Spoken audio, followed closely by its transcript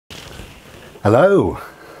Hello.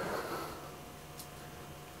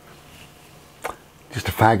 Just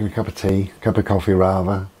a fag and a cup of tea, cup of coffee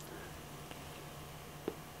rather.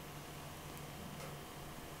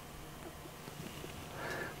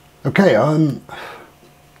 Okay,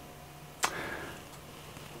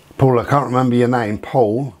 Paul, I can't remember your name,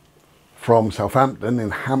 Paul from Southampton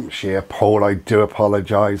in Hampshire. Paul, I do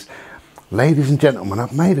apologise. Ladies and gentlemen,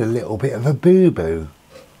 I've made a little bit of a boo-boo.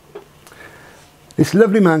 This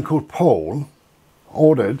lovely man called Paul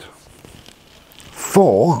ordered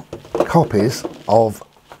 4 copies of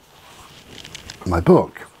my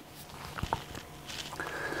book.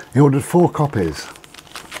 He ordered 4 copies.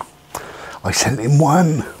 I sent him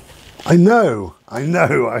 1. I know,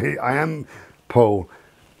 I am, Paul,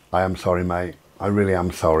 I am sorry, mate. I really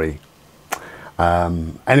am sorry.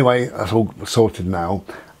 Anyway, that's all sorted now.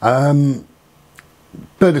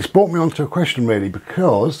 But it's brought me on to a question really,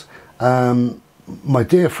 because my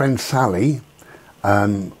dear friend Sally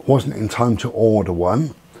wasn't in time to order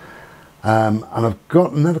one. And I've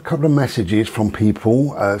got another couple of messages from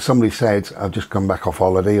people. Somebody said, I've just come back off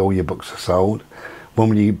holiday, all your books are sold. When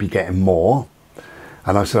will you be getting more?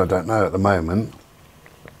 And I said, I don't know at the moment.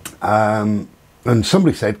 And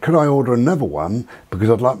somebody said, could I order another one? Because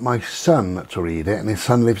I'd like my son to read it, and his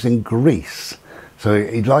son lives in Greece. So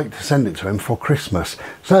he'd like to send it to him for Christmas.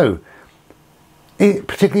 So,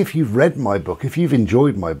 particularly if you've read my book, if you've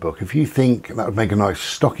enjoyed my book, if you think that would make a nice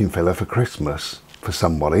stocking filler for Christmas for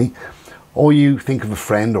somebody, or you think of a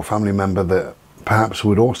friend or family member that perhaps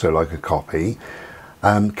would also like a copy,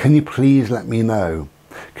 can you please let me know?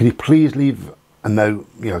 Can you please leave a note,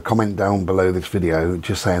 comment down below this video,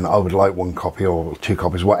 just saying I would like 1 copy or 2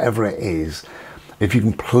 copies, whatever it is. If you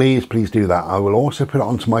can please do that. I will also put it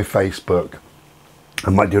onto my Facebook. I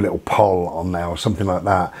might do a little poll on there or something like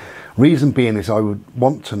that. Reason being is I would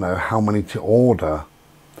want to know how many to order.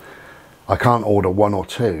 I can't order 1 or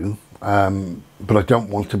 2, but I don't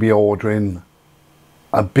want to be ordering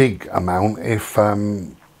a big amount if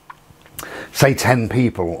say 10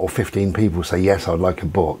 people or 15 people say yes, I'd like a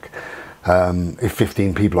book. If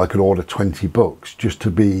 15 people, I could order 20 books just to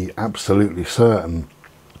be absolutely certain.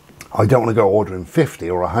 I don't want to go ordering 50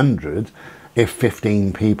 or 100 if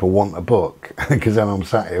 15 people want a book, because then I'm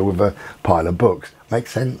sat here with a pile of books.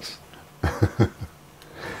 Makes sense?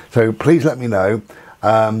 So please let me know.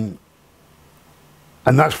 And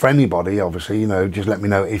that's for anybody, obviously, just let me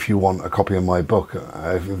know if you want a copy of my book.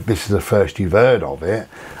 If this is the first you've heard of it.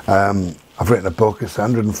 I've written a book, it's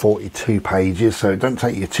 142 pages, so it don't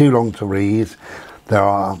take you too long to read. There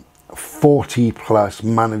are 40 plus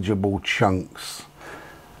manageable chunks.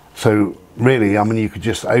 So really, I mean, you could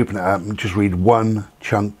just open it up and just read 1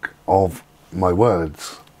 chunk of my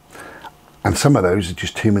words. And some of those are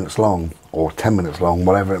just 2 minutes long or 10 minutes long,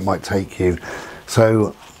 whatever it might take you.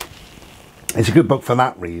 So it's a good book for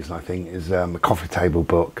that reason, I think, is a coffee table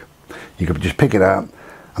book. You could just pick it up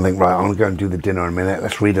and think, right, I'm going to go and do the dinner in a minute.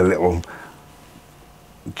 Let's read a little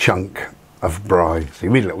chunk of Bry. So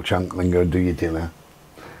you read a little chunk and then go and do your dinner.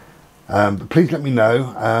 But please let me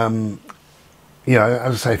know.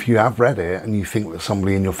 As I say, if you have read it and you think that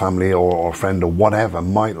somebody in your family or a friend or whatever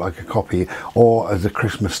might like a copy, or as a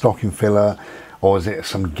Christmas stocking filler, or is it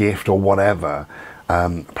some gift or whatever,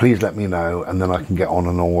 please let me know, and then I can get on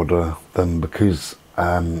and order them, because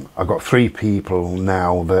I've got 3 people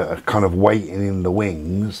now that are kind of waiting in the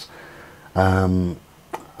wings.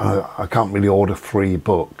 I can't really order 3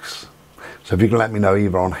 books. So if you can let me know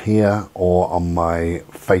either on here or on my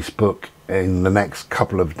Facebook in the next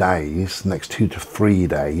couple of days, next 2 to 3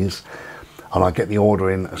 days, and I'll get the order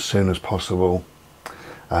in as soon as possible.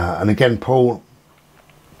 And again, Paul,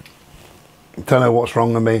 don't know what's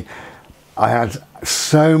wrong with me. I had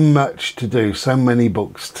so much to do, so many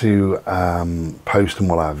books to post and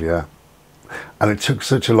what have you, and it took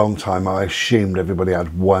such a long time. I assumed everybody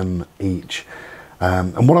had 1 each.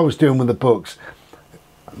 And what I was doing with the books,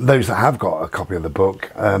 those that have got a copy of the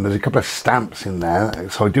book, there's a couple of stamps in there.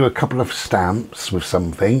 So I do a couple of stamps with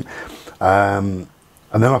something, and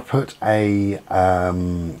then I put a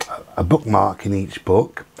bookmark in each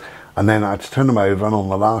book, and then I had to turn them over, and on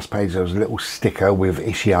the last page there was a little sticker with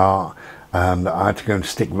Ishi art that I had to go and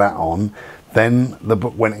stick that on. Then the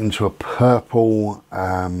book went into a purple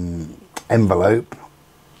envelope,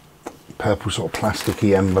 purple sort of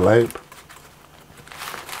plasticky envelope.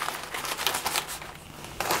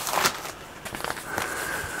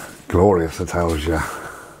 Glorious, I tells you.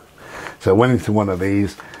 So I went into one of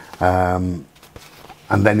these, and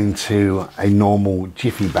then into a normal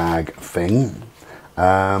jiffy bag thing.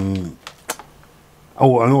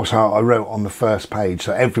 Oh, and also I wrote on the first page,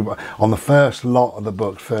 so on the first lot of the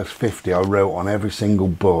book, first 50, I wrote on every single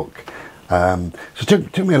book So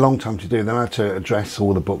it took me a long time to do. Then I had to address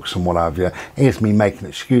all the books and what have you. Here's me making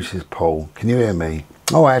excuses, Paul. Can you hear me?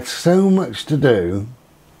 Oh, I had so much to do.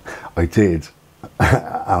 I did.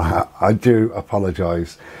 I do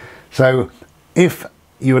apologise. So if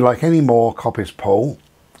you would like any more copies, Paul,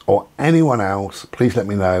 or anyone else, please let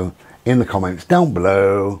me know in the comments down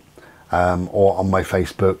below, or on my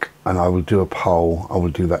Facebook, and I will do a poll. I will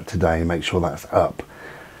do that today and make sure that's up.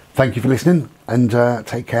 Thank you for listening, and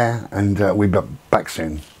take care, and we'll be back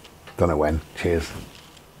soon. Don't know when. Cheers.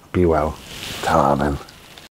 Be well. Ta-ra then.